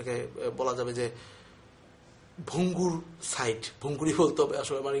 যেটাকে বলা যাবে যে ভঙ্গুর সাইট, ভঙ্গুরই বলতে হবে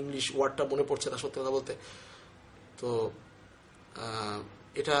আসলে, আমার ইংলিশ ওয়ার্ডটা মনে পড়ছে না সত্যি কথা বলতে। তো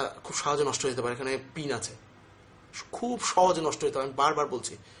এটা খুব সহজে নষ্ট হয়ে যেতে পারে, এখানে পিন আছে, খুব সহজে নষ্ট হতে পারে, আমি বারবার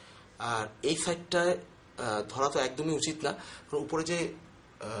বলছি। আর এই সাইডটায় ধরা তো একদমই উচিত না, কারণ উপরে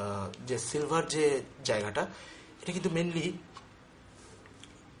যে সিলভার যে জায়গাটা, এটা কিন্তু মেনলি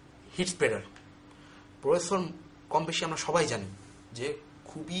হিট স্প্রেডার। প্রসেসর কম বেশি আমরা সবাই জানি যে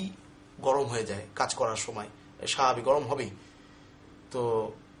খুবই গরম হয়ে যায় কাজ করার সময়, স্বাভাবিক গরম হবেই। তো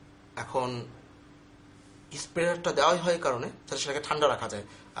এখন স্প্রেডারটা দেওয়াই হয় কারণে যাতে সেটাকে ঠান্ডা রাখা যায়।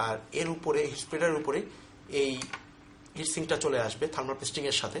 আর এর উপরে, স্প্রেডারের উপরে এই হিটসিঙ্কটা চলে আসবে থার্মাল পেস্টিং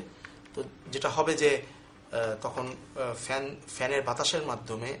এর সাথে। তো যেটা হবে যে তখন ফ্যানের বাতাসের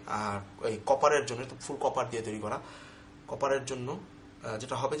মাধ্যমে, আর ওই কপারের জন্য, তো ফুল কপার দিয়ে তৈরি করা, কপারের জন্য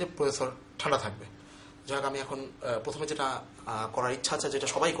যেটা হবে যে প্রসেসর ঠান্ডা থাকবে। যাক, আমি এখন প্রথমে যেটা করার ইচ্ছা আছে, যেটা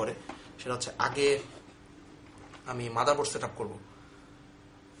সবাই করে, সেটা হচ্ছে আগে আমি মাদারবোর্ড সেট আপ করবো,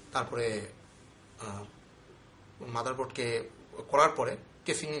 তারপরে মাদারবোর্ডকে করার পরে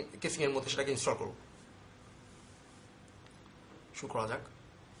কেসিং এর মধ্যে সেটাকে ইনস্টল করব। শুরু করা যাক।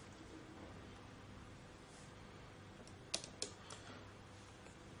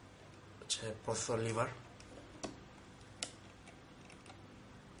 প্রসেসর লিভার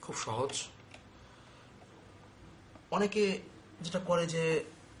খুব সহজ। অনেকে যেটা করে যে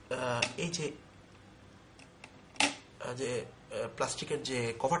এই যে প্লাস্টিকের যে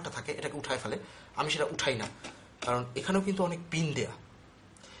কভারটা থাকে এটাকে উঠায় ফেলে, আমি সেটা উঠাই না, কারণ এখানেও কিন্তু অনেক পিন দেয়া।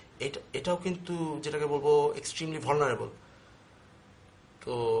 এটাও কিন্তু যেটাকে বলবো এক্সট্রিমলি ভালনারেবল,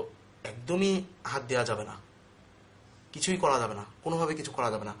 তো একদমই হাত দেওয়া যাবে না, কিছুই করা যাবে না, কোনোভাবে কিছু করা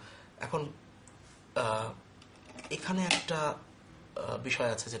যাবে না। এখন এখানে একটা বিষয়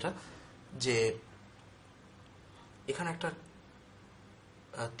আছে, যেটা যে এখানে একটা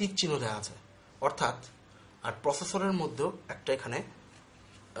তীর চিহ্ন দেওয়া আছে, অর্থাৎ আর প্রসেসরের মধ্যেও একটা এখানে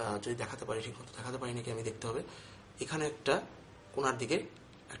যদি দেখাতে পারি, ঠিক মতো দেখাতে পারি নাকি আমি দেখতে হবে, এখানে একটা কোনার দিকে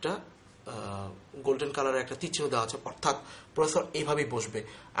একটা গোল্ডেন কালারের একটা তীর চিহ্ন দেওয়া আছে, অর্থাৎ প্রসেসর এইভাবেই বসবে।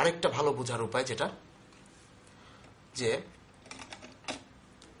 আরেকটা ভালো বোঝার উপায় যেটা, যে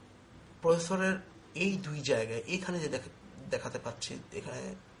প্রসেসরের এই দুই জায়গায়, এখানে যে দেখাতে পাচ্ছি, এখানে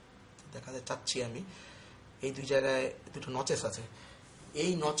দেখাতে চাচ্ছি আমি, এই দুই জায়গায় দুটো নচেস আছে,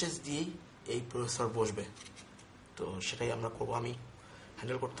 এই নচেস দিয়েই এই প্রসেসর বসবে। তো সেটাই আমরা করবো, আমি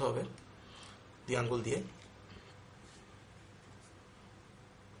হ্যান্ডেল করতে হবে 2 আঙ্গুল দিয়ে।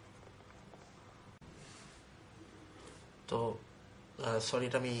 তো সরি,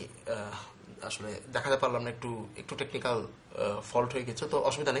 এটা আমি আসলে দেখাতে পারলাম না, একটু টেকনিক্যাল ফল্ট হয়ে গেছে, তো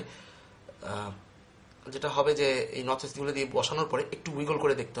অসুবিধা নেই। যেটা হবে যে এই নচেসগুলো দিয়ে বসানোর পরে একটু উইগল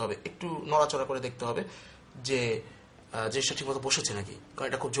করে দেখতে হবে, একটু নড়াচড়া করে দেখতে হবে যে জিনিসটা ঠিক মতো বসেছে নাকি, কারণ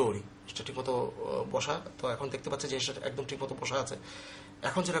এটা খুব জরুরি জিনিসটা ঠিক মতো বসা। তো এখন দেখতে পাচ্ছি জিনিসটা একদম ঠিক মতো বসা আছে।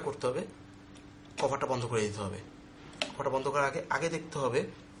 এখন যেটা করতে হবে, কভারটা বন্ধ করে দিতে হবে। কভারটা বন্ধ করার আগে দেখতে হবে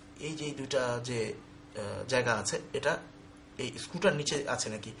এই যে দুইটা যে জায়গা আছে, এটা এই স্ক্রুটার নিচে আছে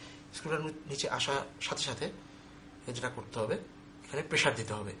নাকি। স্ক্রুটার নিচে আসার সাথে সাথে যেটা করতে হবে, এখানে প্রেসার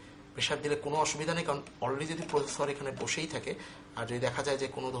দিতে হবে। প্রেসার দিলে কোনো অসুবিধা নেই, কারণ অলরেডি যদি প্রসেসর এখানে বসেই থাকে, আর যদি দেখা যায় যে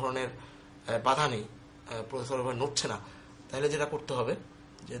কোনো ধরনের বাধা নেই, প্রসেসর এবার নড়ছে না, তাহলে যেটা করতে হবে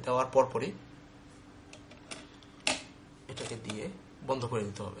যে দেওয়ার পরপরই এটাকে দিয়ে বন্ধ করে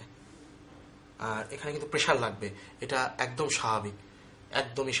দিতে হবে। আর এখানে কিন্তু প্রেসার লাগবে, এটা একদম স্বাভাবিক,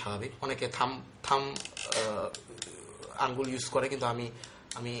 একদমই স্বাভাবিক। অনেকে থাম আঙ্গুল ইউজ করে, কিন্তু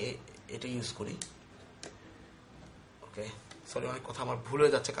আমি এটা ইউজ করি। ওকে, সরি, অনেক কথা আমার ভুল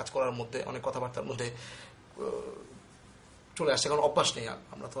হয়ে যাচ্ছে কাজ করার মধ্যে, অনেক কথাবার্তার মধ্যে চলে আসছে, কারণ অভ্যাস নেই।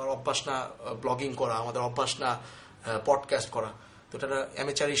 আমরা তো আর অভ্যাস না ব্লগিং করা, আমাদের অভ্যাস না পডকাস্ট করা, তো এটা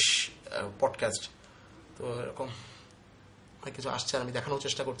অ্যামেচারিশ পডকাস্ট, তো এরকম অনেক কিছু আসছে, আমি দেখানোর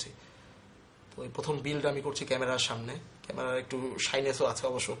চেষ্টা করছি। তো এই প্রথম বিল্ড আমি করছি ক্যামেরার সামনে, ক্যামেরার একটু শাইনেসও আছে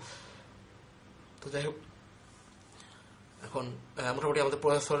অবশ্য। তো যাই হোক, এখন মোটামুটি আমাদের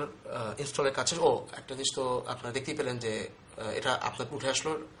প্রসেসর ইনস্টলের কাছে। একটা জিনিস তো আপনারা দেখতেই পেলেন যে এটা আপনার উঠে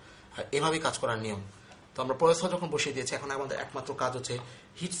আসলো, এভাবেই কাজ করার নিয়ম। তো আমরা প্রসেসর যখন বসিয়ে দিয়েছি, এখন আমাদের একমাত্র কাজ হচ্ছে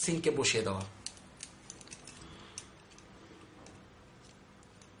হিট সিঙ্ককে বসিয়ে দেওয়া।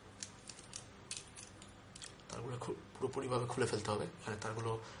 তারগুলো পুরোপুরিভাবে খুলে ফেলতে হবে, মানে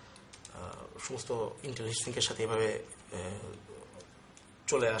তারগুলো সমস্ত ইন্টেল হিট সিঙ্কের সাথে এভাবে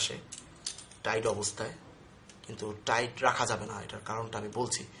চলে আসে টাইট অবস্থায়, কিন্তু টাইট রাখা যাবে না, এটার কারণটা আমি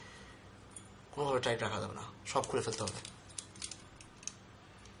বলছি। কোনোভাবে টাইট রাখা যাবে না, সব খুলে ফেলতে হবে।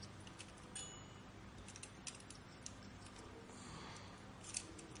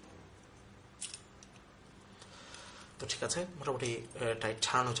 তো ঠিক আছে, মোটামুটি টাইট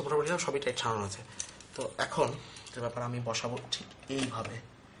ছাড়ানো হচ্ছে, মোটামুটি সবই টাইট ছাড়ানো আছে। তো এখন যে ব্যাপার, আমি বসাবো ঠিক এইভাবে।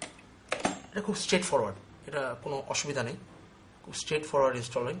 এটা খুব স্ট্রেট ফরওয়ার্ড, এটা কোনো অসুবিধা নেই, খুব স্ট্রেট ফরওয়ার্ড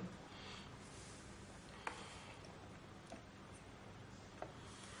ইনস্টলিং।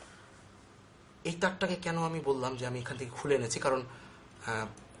 এই তারটাকে কেন আমি বললাম যে আমি এখান থেকে খুলে এনেছি, কারণ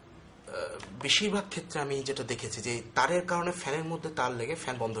বেশিরভাগ ক্ষেত্রে আমি যেটা দেখেছি যে তারের কারণে ফ্যানের মধ্যে তার লেগে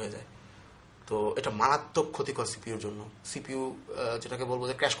ফ্যান বন্ধ হয়ে যায়। তো এটা মারাত্মক ক্ষতিকর সিপিউর জন্য। সিপিইউ যেটাকে বলবো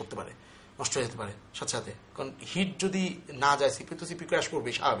যে ক্র্যাশ করতে পারে, নষ্ট হয়ে যেতে পারে সাথে সাথে, কারণ হিট যদি না যায় সিপিইউ, তো সিপিইউ ক্র্যাশ করবে,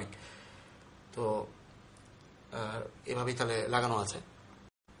 স্বাভাবিক। তো এভাবেই তাহলে লাগানো আছে।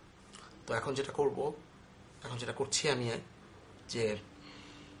 তো এখন যেটা করছি আমি, যে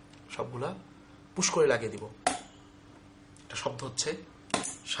সবগুলা পুশ করে লাগিয়ে দিব। একটা শব্দ হচ্ছে,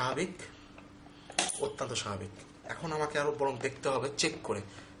 স্বাভাবিক, অত্যন্ত স্বাভাবিক। এখন আমাকে আরো বরং দেখতে হবে, চেক করে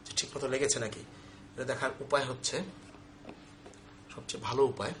যে ঠিক মতো লেগেছে নাকি। এটা দেখার উপায় হচ্ছে, সবচেয়ে ভালো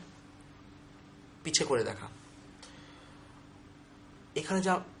উপায় পিছে করে দেখা। এখানে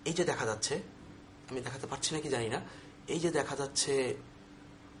যা এই যে দেখা যাচ্ছে, আমি দেখাতে পারছি নাকি জানি না, এই যে দেখা যাচ্ছে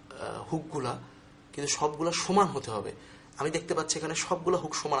হুকগুলা, কিন্তু সবগুলা সমান হতে হবে। আমি দেখতে পাচ্ছি এখানে সবগুলো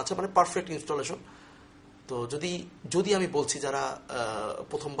হুক সমান আছে, মানে পারফেক্ট ইনস্টলেশন। তো যদি আমি বলছি যারা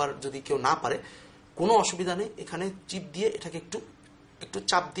প্রথমবার যদি কেউ না পারে, কোনো অসুবিধা নেই, এখানে চিপ দিয়ে এটাকে একটু একটু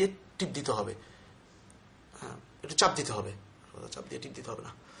চাপ দিয়ে টিপ দিতে হবে। হ্যাঁ, একটু চাপ দিতে হবে, চাপ দিয়ে টিপ দিতে হবে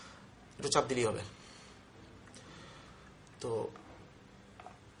না, একটু চাপ দিলেই হবে। তো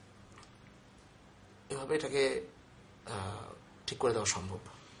এভাবে এটাকে ঠিক করে দেওয়া সম্ভব।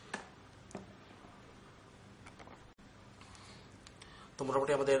 তো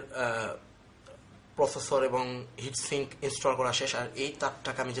মোটামুটি আমাদের প্রসেসর এবং হিটসিঙ্ক ইনস্টল করা শেষ। আর এই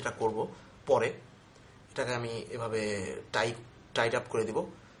তারটাকে আমি যেটা করব পরে, এটাকে আমি এভাবে টাইট আপ করে দিব।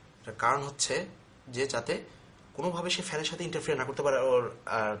 এটার কারণ হচ্ছে যে যাতে কোনোভাবে সে ফ্যানের সাথে ইন্টারফিয়ার না করতে পারে। ওর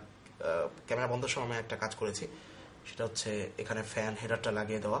ক্যামেরা বন্ধের সময় আমি একটা কাজ করেছি, সেটা হচ্ছে এখানে ফ্যান হেডারটা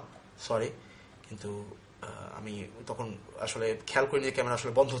লাগিয়ে দেওয়া। সরি, কিন্তু আমি তখন আসলে খেয়াল করিনি যে ক্যামেরা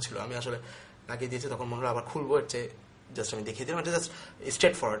আসলে বন্ধ ছিল। আমি আসলে লাগিয়ে দিয়েছি, তখন মনে হলো আবার খুলবো, এর চেয়ে জাস্ট আমি দেখিয়ে দিলাম। এটা জাস্ট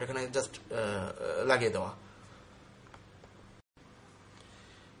স্ট্রেট ফরওয়ার্ড, এখানে জাস্ট লাগিয়ে দেওয়া।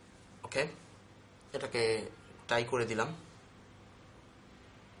 ওকে, এটাকে টাই করে দিলাম।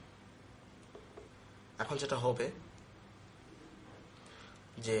 এখন যেটা হবে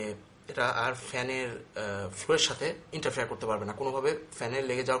যে এটা আর ফ্যানের ফ্লোয়ের সাথে ইন্টারফেয়ার করতে পারবে না, কোনোভাবে ফ্যানের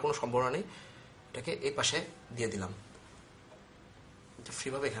লেগে যাওয়ার কোনো সম্ভাবনা নেই। এটাকে এই পাশে দিয়ে দিলাম,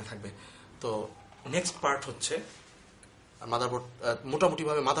 ফ্রিভাবে এখানে থাকবে। তো নেক্সট পার্ট হচ্ছে মাদারবোর্ড।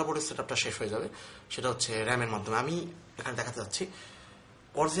 মোটামুটিভাবে মাদারবোর্ডের সেটআপটা শেষ হয়ে যাবে, সেটা হচ্ছে র্যামের মাধ্যমে। আমি এখানে দেখাতে যাচ্ছি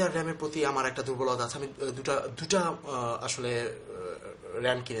কর্জিয়ার র্যামের প্রতি আমার একটা দুর্বলতা আছে। আমি দুটা আসলে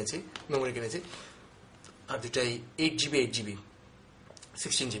র্যাম কিনেছি, মেমোরি কিনেছি, আর দুটাই 8GB 8GB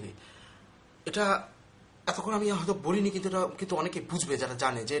 16GB। এটা এতক্ষণ আমি হয়তো বলিনি, কিন্তু এটা কিন্তু অনেকে বুঝবে যারা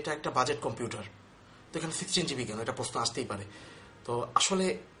জানে যে এটা একটা বাজেট কম্পিউটার। তো এখানে 16GB কেন, এটা প্রশ্ন আসতেই পারে। তো আসলে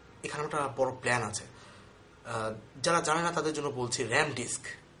এখানে একটা বড় প্ল্যান আছে। যারা জানে না তাদের জন্য বলছি, র্যাম ডিস্ক।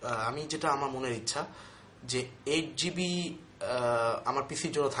 আমি যেটা আমার মনের ইচ্ছা যে 8GB আমার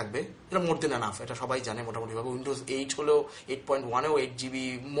পিসির জন্য থাকবে, এটা মোর দেন এনাফ, এটা সবাই জানে মোটামুটিভাবে। উইন্ডোজ 8 হলেও 8.1-এও 8GB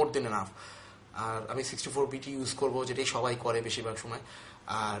মোর দেন এনাফ। আর আমি 64 বিট ইউজ করবো, যেটাই সবাই করে বেশিরভাগ সময়।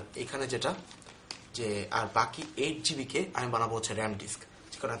 আর এখানে যেটা যে আর বাকি 8GBকে আমি বানাবো হচ্ছে র্যাম ডিস্ক।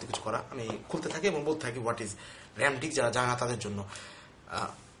 যেখানে এত কিছু করা, আমি খুলতে থাকি এবং বলতে থাকি হোয়াট ইজ র্যাম ডিস্ক, যারা জানে না তাদের জন্য।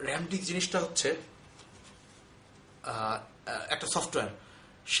 র্যাম ডিস্ক জিনিসটা হচ্ছে একটা সফটওয়্যার।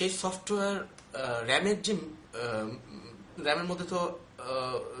 সেই সফটওয়্যার র্যামের মধ্যে তো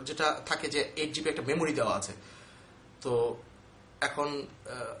যেটা থাকে যে 8GB একটা মেমোরি দেওয়া আছে। তো এখন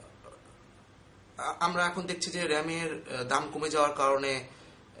আমরা এখন দেখছি যে র্যামের দাম কমে যাওয়ার কারণে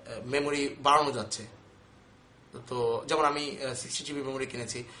মেমোরি বাড়ানো যাচ্ছে। তো যেমন আমি 60GB মেমোরি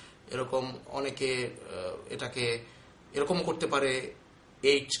কিনেছি, এরকম অনেকে এটাকে এরকমও করতে পারে,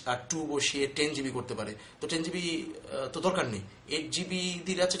 8 আর 2 বসিয়ে 10GB করতে পারে। তো 10GB তো দরকার নেই, 8GB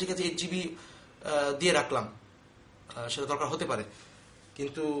দিয়ে আছে, ঠিক আছে, 8GB দিয়ে রাখলাম, সেটা দরকার হতে পারে।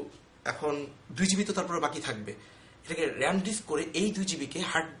 কিন্তু এখন 2GB তো তারপরে বাকি থাকবে। এটাকে র্যাম ডিস্ক করে এই 2GBকে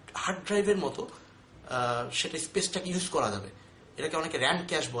হার্ড ড্রাইভের মতো সেটা স্পেসটাকে ইউজ করা যাবে। এটাকে অনেকে র্যাম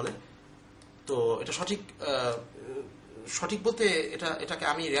ক্যাশ বলে। তো এটা সঠিক বলতে এটাকে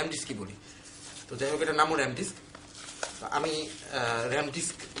আমি র্যাম ডিস্কই বলি। তো যাই হোক, এটার নামও র্যাম ডিস্ক। আমি র্যাম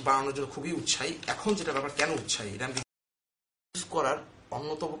ডিস্ক বানানোর জন্য খুবই উৎসাহী। এখন যেটা ব্যাপার, কেন উৎসাহী র্যাম ডিস্ক ইউজ করার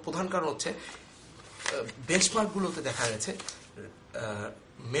অন্যতম প্রধান কারণ হচ্ছে বেঞ্চমার্কগুলোতে দেখা গেছে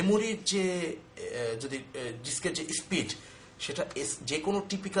মেমোরির যে যদি ডিস্কের যে স্পিড, সেটা যে কোনো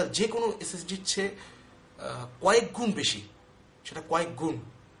টিপিক্যাল যে কোনো এসএসডির চেয়ে কয়েক গুণ বেশি। সেটা কয়েক গুণ,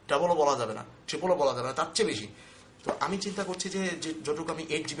 ডাবলও বলা যাবে না, ট্রিপলও বলা যাবে না, তার চেয়ে বেশি। তো আমি চিন্তা করছি যে যতটুকু আমি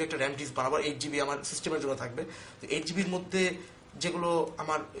 8GB একটা র্যাম ডিস্ক বানাবো, 8GB আমার সিস্টেমের জন্য থাকবে। তো 8GBর মধ্যে যেগুলো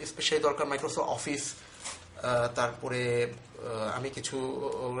আমার স্পেশালি দরকার, মাইক্রোসফট অফিস, তারপরে আমি কিছু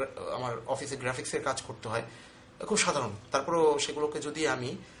আমার অফিসে গ্রাফিক্সের কাজ করতে হয়, খুব সাধারণ। তারপরেও সেগুলোকে যদি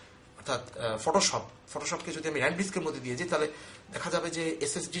আমি, অর্থাৎ ফটোশপকে যদি আমি র্যাম ডিস্কের মধ্যে দিয়ে যাই, তাহলে দেখা যাবে যে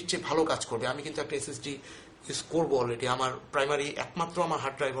এসএসডির চেয়ে ভালো কাজ করবে। আমি কিন্তু একটা এসএসডি ইউজ করবো অলরেডি। আমার প্রাইমারি একমাত্র আমার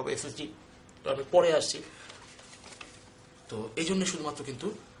হার্ড ড্রাইভ হবে এসএসডি, আমি পরে আসছি। তো এই জন্য শুধুমাত্র কিন্তু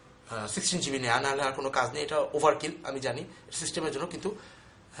 16GB নেই, নাহলে আর কোনো কাজ নেই। এটা ওভারকিল আমি জানি সিস্টেমের জন্য, কিন্তু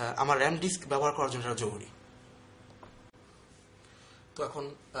আমার র্যাম ডিস্ক ব্যবহার করার জন্য এটা জরুরি। তো এখন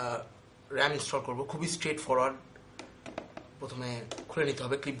র্যাম ইনস্টল করবো, খুবই স্ট্রেট ফরওয়ার্ড। প্রথমে খুলে নিতে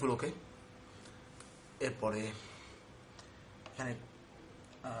হবে ক্লিপগুলোকে, এরপরে এখানে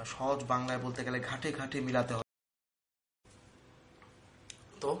সহজ বাংলায় বলতে গেলে ঘাটে ঘাটে মিলাতে হবে।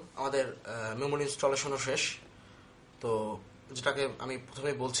 তো আমাদের মেমোরি ইনস্টলেশনও শেষ। তো যেটাকে আমি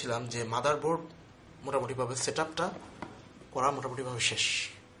প্রথমে বলছিলাম যে মাদারবোর্ড মোটামুটিভাবে সেট আপটা করা মোটামুটিভাবে শেষ।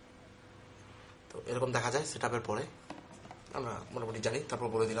 তো এরকম দেখা যায় সেট আপের পরে, আমরা মোটামুটি জানি, তারপর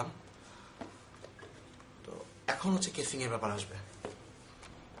বলে দিলাম। তো এখন হচ্ছে কেসিংয়ের ব্যাপার আসবে।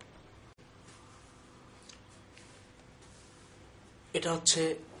 এটা হচ্ছে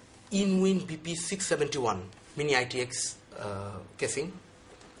ইনউইন বিপি 671 mini-itx কেসিং।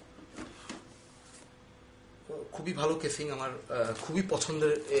 খুবই ভালো কেসিং, আমার খুবই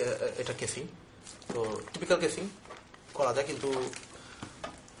পছন্দের এটা কেসিং। তো টিপিক্যাল কেসিং করা যায়, কিন্তু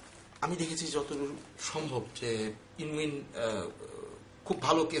আমি দেখেছি যতদূর সম্ভব যে ইনউইন খুব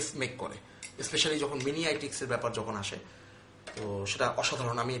ভালো কেস মেক করে, স্পেশালি যখন mini-itx এর ব্যাপার যখন আসে, তো সেটা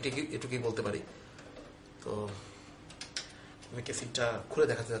অসাধারণ, আমি এটুকুই বলতে পারি। তো আমি কেসিংটা খুলে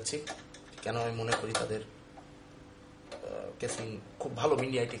দেখাতে যাচ্ছি কেন আমি মনে করি তাদের কেসিং খুব ভালো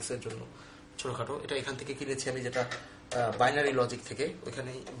mini-itx এর জন্য। ছোটখাটো এটা এখান থেকে কিনেছি আমি, যেটা বাইনারি লজিক থেকে।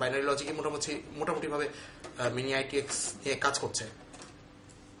 ওইখানে বাইনারি লজিকে মোটামুটিভাবে mini-itx নিয়ে কাজ করছে।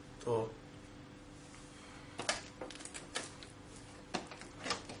 তো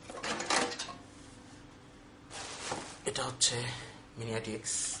এটা হচ্ছে mini-itx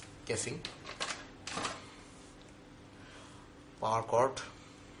কেসিং, পাওয়ার কর্ড,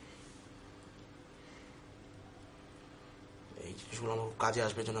 এই জিনিসগুলো আমার কাজে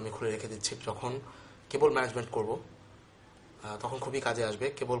আসবে জন্য আমি খুলে রেখে দিচ্ছি। যখন কেবল ম্যানেজমেন্ট করব তখন খুবই কাজে আসবে।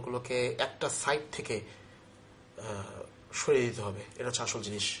 কেবলগুলোকে একটা সাইড থেকে সরিয়ে দিতে হবে, এটা হচ্ছে আসল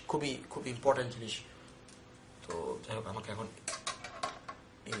জিনিস, খুবই খুব ইম্পর্টেন্ট জিনিস। তো যাই হোক, আমাকে এখন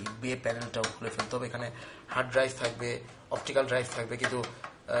এই বে প্যানেলটাও খুলে ফেলতে হবে। এখানে হার্ড ড্রাইভ থাকবে, অপটিক্যাল ড্রাইভ থাকবে, কিন্তু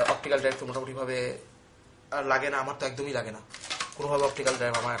অপটিক্যাল ড্রাইভ তো মোটামুটিভাবে আর লাগে না, আমার তো একদমই লাগে না কোনোভাবে। অপটিক্যাল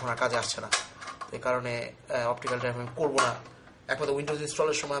ড্রাইভ আমার এখন আর কাজে আসছে না, এই কারণে অপটিক্যাল ড্রাইভ আমি করবো না। একমাত্র উইন্ডোজ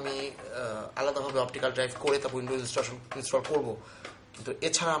ইনস্টলের সময় আমি আলাদাভাবে অপটিক্যাল ড্রাইভ করে তারপর উইন্ডোজ ইনস্টল করব, কিন্তু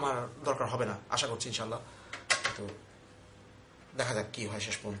এছাড়া আমার দরকার হবে না, আশা করছি ইনশাল্লাহ। তো দেখা যাক কি হয়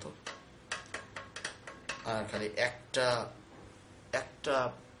শেষ পর্যন্ত। আর খালি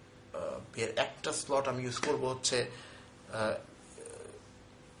একটা স্লট আমি ইউজ করব হচ্ছে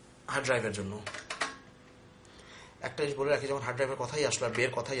হার্ড ড্রাইভের জন্য। একটা জিনিস বলে রাখি, যখন হার্ড ড্রাইভের কথাই আসলো আর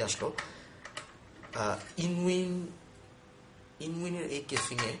বের কথাই আসলো, ইনউইনের এই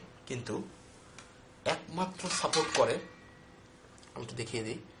কেসিংয়ে কিন্তু একমাত্র সাপোর্ট করে, আমি একটু দেখিয়ে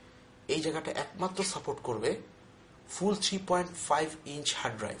দিই, এই জায়গাটা একমাত্র সাপোর্ট করবে ফুল 3.5 ইঞ্চ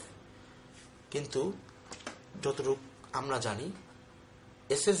হার্ড ড্রাইভ। কিন্তু যতটুকু আমরা জানি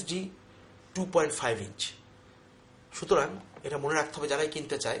এসএসডি 2.5 ইঞ্চ। সুতরাং এটা মনে রাখতে হবে যারাই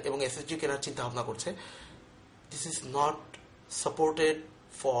কিনতে চায় এবং এসএসডি কেনার চিন্তা ভাবনা করছে, this is not supported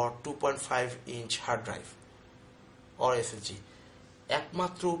for 2.5 inch hard drive or SSD.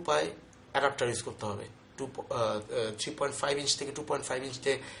 একমাত্র উপায় অ্যাডাপ্টার ইউজ করতে হবে। 3.5 ইঞ্চ থেকে 2.5 ইঞ্চ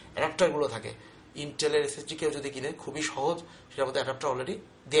যে অ্যাডাপ্টারগুলো থাকে, ইন্টেলের এসএসডি কেউ যদি কিনে খুবই সহজ, সেটার মধ্যে অ্যাডাপ্টার অলরেডি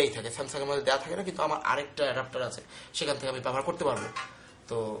দেওয়াই থাকে। স্যামসাংয়ের মধ্যে দেওয়া থাকে না, কিন্তু আমার আরেকটা অ্যাডাপ্টার আছে, সেখান থেকে আমি ব্যবহার করতে পারবো।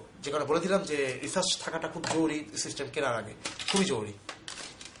 তো যে কারণে বলে দিলাম যে রিসার্চ থাকাটা খুব জরুরি, সিস্টেম কেনার আগে খুবই জরুরি,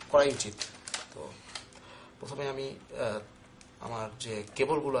 করাই উচিত। তো প্রথমে আমি আমার যে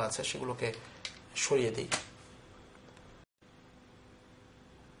কেবলগুলো আছে সেগুলোকে সরিয়ে দিই।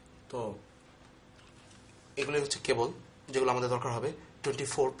 তো এগুলোই হচ্ছে কেবল যেগুলো আমাদের দরকার হবে।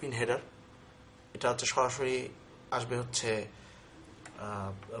 24 পিন হেডার, এটা হচ্ছে সরাসরি আসবে হচ্ছে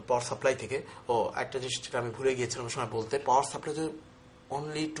পাওয়ার সাপ্লাই থেকে। ও একটা জিনিস যেটা আমি ভুলে গিয়েছিলাম ওই সময় বলতে, পাওয়ার সাপ্লাই যে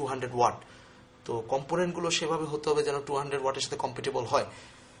অনলি 200 ওয়াট, তো কম্পোনেন্টগুলো সেভাবে হতে হবে যেন 200 ওয়াটের সাথে কম্পিটেবল হয়।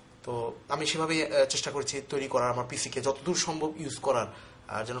 তো আমি সেভাবেই চেষ্টা করেছি তৈরি করার, আমার পিসিকে যতদূর সম্ভব ইউজ করার,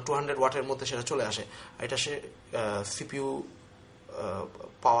 আর যেন 200 ওয়াটের মধ্যে সেটা চলে আসে। এটা সে সিপিইউ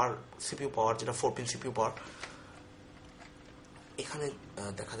পাওয়ার যেটা 4 পিন সিপিইউ পাওয়ার। এখানে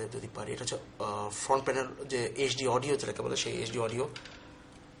দেখা যায় যদি পারি, এটা হচ্ছে ফ্রন্ট প্যানেল যে এইচডি অডিও যেটাকে বলে, সেই এইচডি অডিও।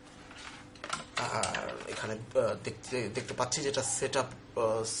 আর এখানে দেখতে পাচ্ছি যেটা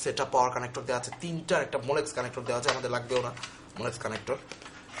সেট আপ পাওয়ার কানেক্টর দেওয়া আছে, তিনটার একটা মোলেক্স কানেক্টর দেওয়া আছে, আমাদের লাগবেও না মোলেক্স কানেক্টর।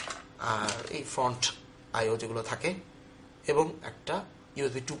 আর এই ফ্রন্ট আইও যেগুলো থাকে, এবং একটা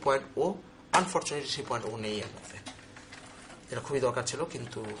ইউএসবি 2.0, আনফর্চুনেটলি 3.0 নেই এর মধ্যে। এটা খুবই দরকার ছিল,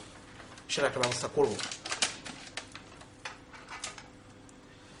 কিন্তু সেটা একটা ব্যবস্থা করব।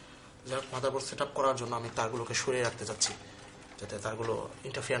 যাই মাদারবোর্ড সেট আপ করার জন্য আমি তারগুলোকে সরিয়ে রাখতে চাচ্ছি, যাতে তারগুলো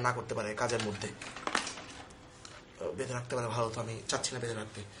ইন্টারফিয়ার না করতে পারে কাজের মধ্যে। বেঁধে রাখতে পারে ভালো, তো আমি চাচ্ছি না বেঁধে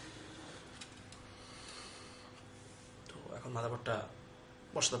রাখতে। তো এখন মাদারবোর্ডটা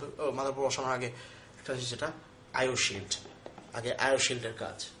বসাতে হবে। মাদারবোর্ড বসানোর আগে একটা জিনিস, যেটা আইও শিল্ড, আগে আইও শিল্ডের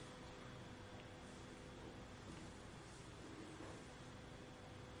কাজ।